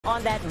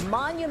On that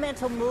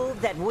monumental move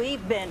that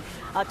we've been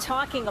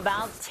talking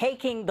about,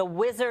 taking the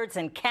Wizards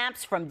and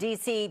Caps from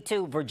D.C.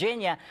 to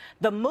Virginia,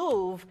 the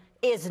move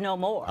is no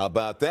more. How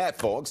about that,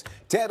 folks?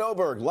 Ted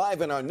Oberg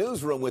live in our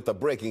newsroom with the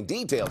breaking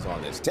details on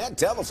this. Ted,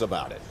 tell us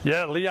about it.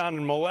 Yeah, Leon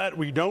and Millette,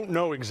 we don't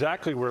know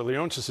exactly where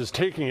Leonsis is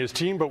taking his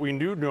team, but we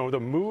do know the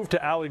move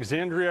to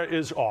Alexandria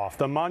is off.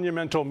 The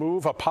monumental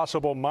move, a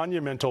possible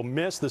monumental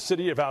miss. The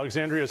City of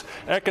Alexandria's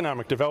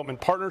Economic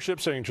Development Partnership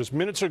saying just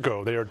minutes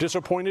ago they are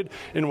disappointed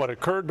in what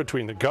occurred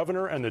between the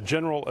governor and the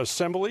General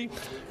Assembly.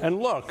 And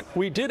look,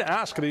 we did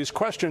ask these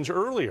questions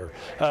earlier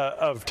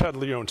of Ted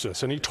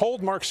Leonsis, and he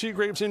told Mark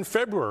Seagraves in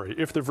February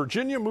if the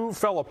Virginia move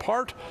fell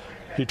apart,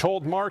 he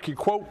told Mark he,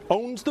 quote,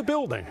 owns the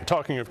building,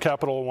 talking of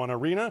Capital One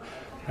Arena,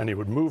 and he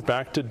would move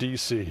back to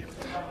D.C.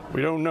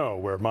 We don't know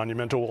where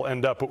Monumental will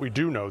end up, but we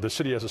do know the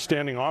city has a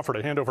standing offer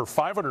to hand over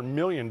 $500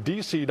 million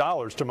D.C.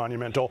 dollars to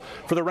Monumental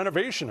for the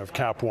renovation of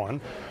Cap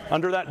One.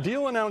 Under that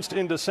deal announced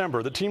in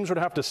December, the teams would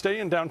have to stay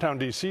in downtown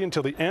D.C.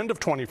 until the end of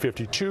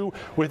 2052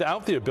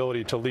 without the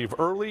ability to leave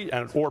early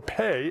or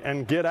pay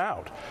and get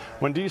out.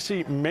 When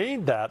D.C.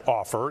 made that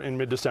offer in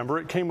mid-December,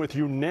 it came with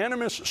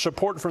unanimous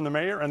support from the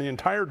mayor and the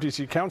entire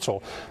D.C.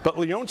 council, but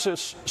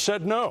Leonsis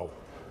said no.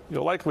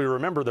 You'll likely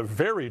remember the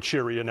very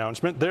cheery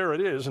announcement, there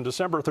it is, on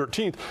December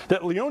 13th,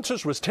 that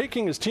Leonsis was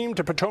taking his team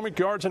to Potomac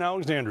Yards in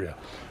Alexandria.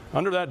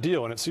 Under that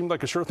deal, and it seemed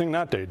like a sure thing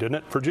that day, didn't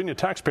it? Virginia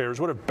taxpayers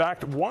would have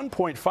backed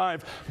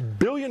 $1.5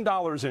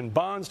 billion in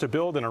bonds to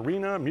build an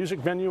arena, music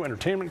venue,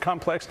 entertainment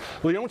complex.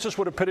 Leonsis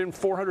would have put in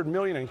 $400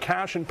 million in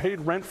cash and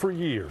paid rent for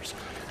years.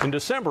 In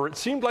December, it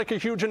seemed like a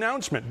huge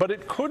announcement, but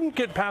it couldn't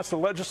get past the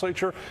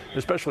legislature,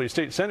 especially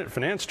State Senate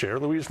Finance Chair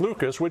Louise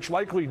Lucas, which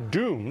likely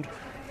doomed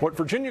what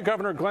Virginia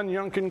Governor Glenn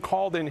Youngkin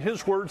called, in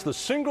his words, the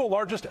single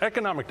largest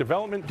economic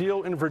development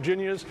deal in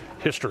Virginia's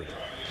history.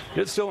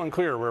 It's still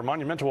unclear where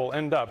Monumental will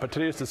end up, but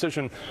today's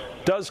decision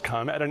does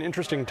come at an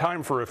interesting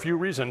time for a few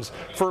reasons.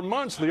 For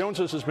months,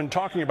 Leonsis has been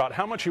talking about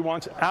how much he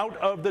wants out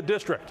of the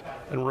district.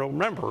 And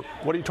remember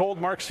what he told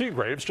Mark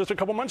Seagraves just a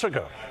couple months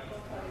ago.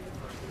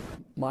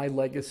 My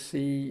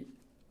legacy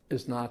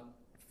is not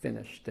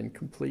finished and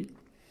complete.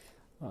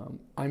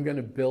 I'm going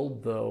to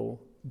build, though,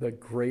 the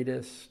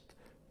greatest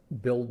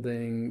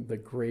building, the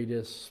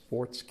greatest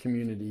sports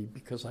community,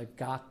 because I've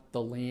got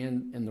the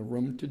land and the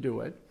room to do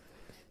it.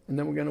 And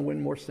then we're going to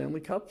win more Stanley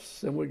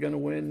Cups, and we're going to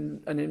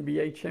win an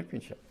NBA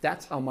championship.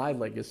 That's how my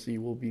legacy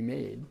will be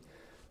made.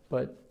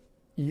 But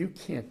you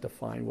can't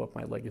define what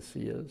my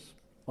legacy is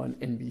on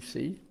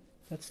NBC.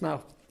 That's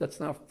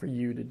not for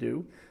you to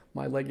do.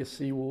 My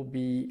legacy will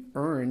be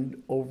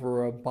earned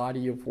over a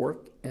body of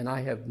work, and I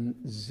have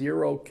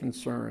zero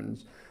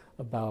concerns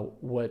about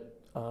what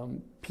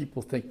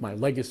people think my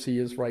legacy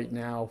is right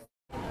now.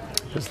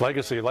 His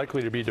legacy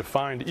likely to be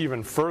defined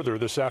even further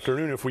this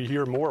afternoon. If we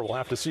hear more, we'll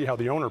have to see how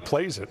the owner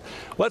plays it.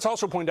 Let's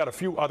also point out a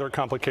few other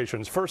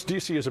complications. First,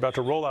 D.C. is about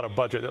to roll out a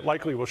budget that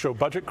likely will show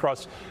budget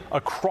cuts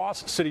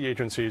across city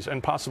agencies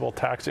and possible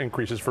tax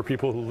increases for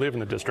people who live in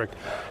the district.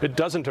 It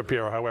doesn't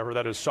appear, however,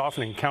 that is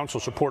softening council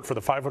support for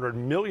the $500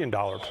 million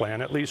plan,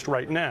 at least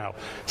right now.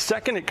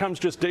 Second, it comes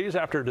just days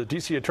after the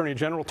D.C. Attorney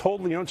General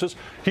told Leonsis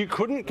he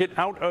couldn't get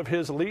out of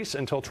his lease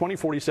until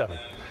 2047.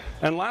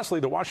 And lastly,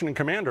 the Washington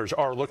Commanders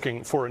are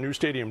looking for a new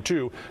stadium,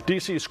 too.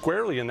 D.C.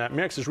 squarely in that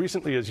mix. As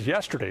recently as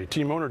yesterday,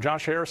 team owner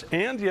Josh Harris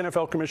and the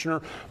NFL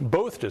commissioner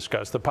both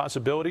discussed the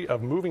possibility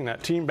of moving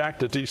that team back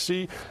to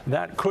D.C.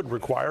 That could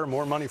require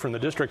more money from the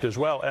district as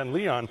well. And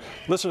Leon,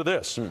 listen to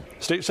this.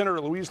 State Senator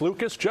Louise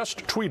Lucas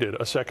just tweeted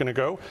a second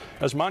ago,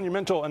 as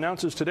Monumental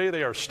announces today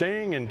they are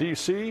staying in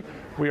D.C.,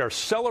 we are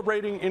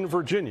celebrating in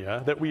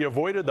Virginia that we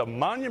avoided the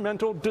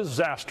monumental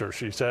disaster,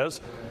 she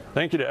says.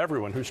 Thank you to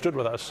everyone who stood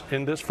with us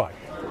in this fight.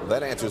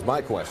 That answers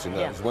my question.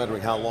 I was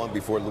wondering how long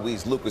before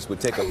Louise Lucas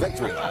would take a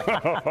victory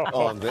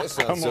on this.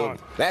 So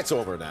that's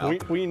over now.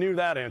 We knew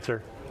that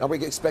answer. Are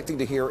we expecting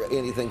to hear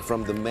anything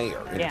from the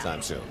mayor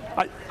anytime soon?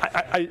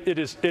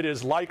 It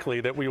is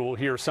likely that we will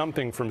hear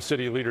something from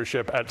city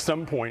leadership at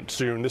some point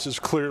soon. This is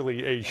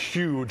clearly a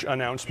huge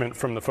announcement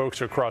from the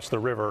folks across the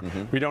river.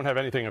 We don't have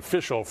anything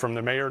official from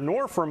the mayor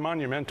nor from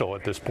Monumental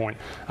at this point,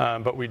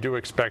 but we do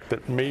expect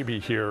that maybe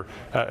here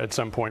at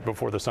some point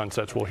before the sun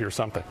sets we'll hear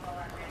something.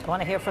 We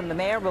want to hear from the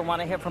mayor. We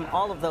want to hear from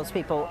all of those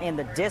people in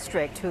the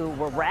district who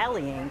were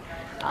rallying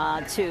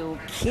to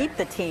keep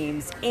the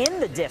teams in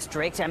the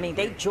district. I mean,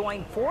 they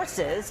joined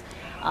forces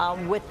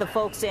with the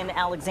folks in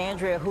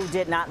Alexandria who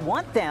did not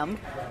want them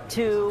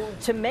to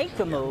make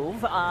the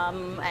move,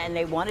 and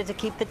they wanted to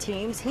keep the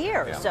teams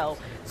here. Yeah.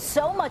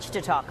 So much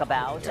to talk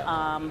about,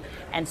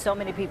 and so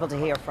many people to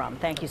hear from.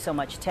 Thank you so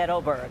much, Ted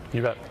Oberg,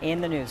 you bet, in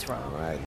the newsroom. All right.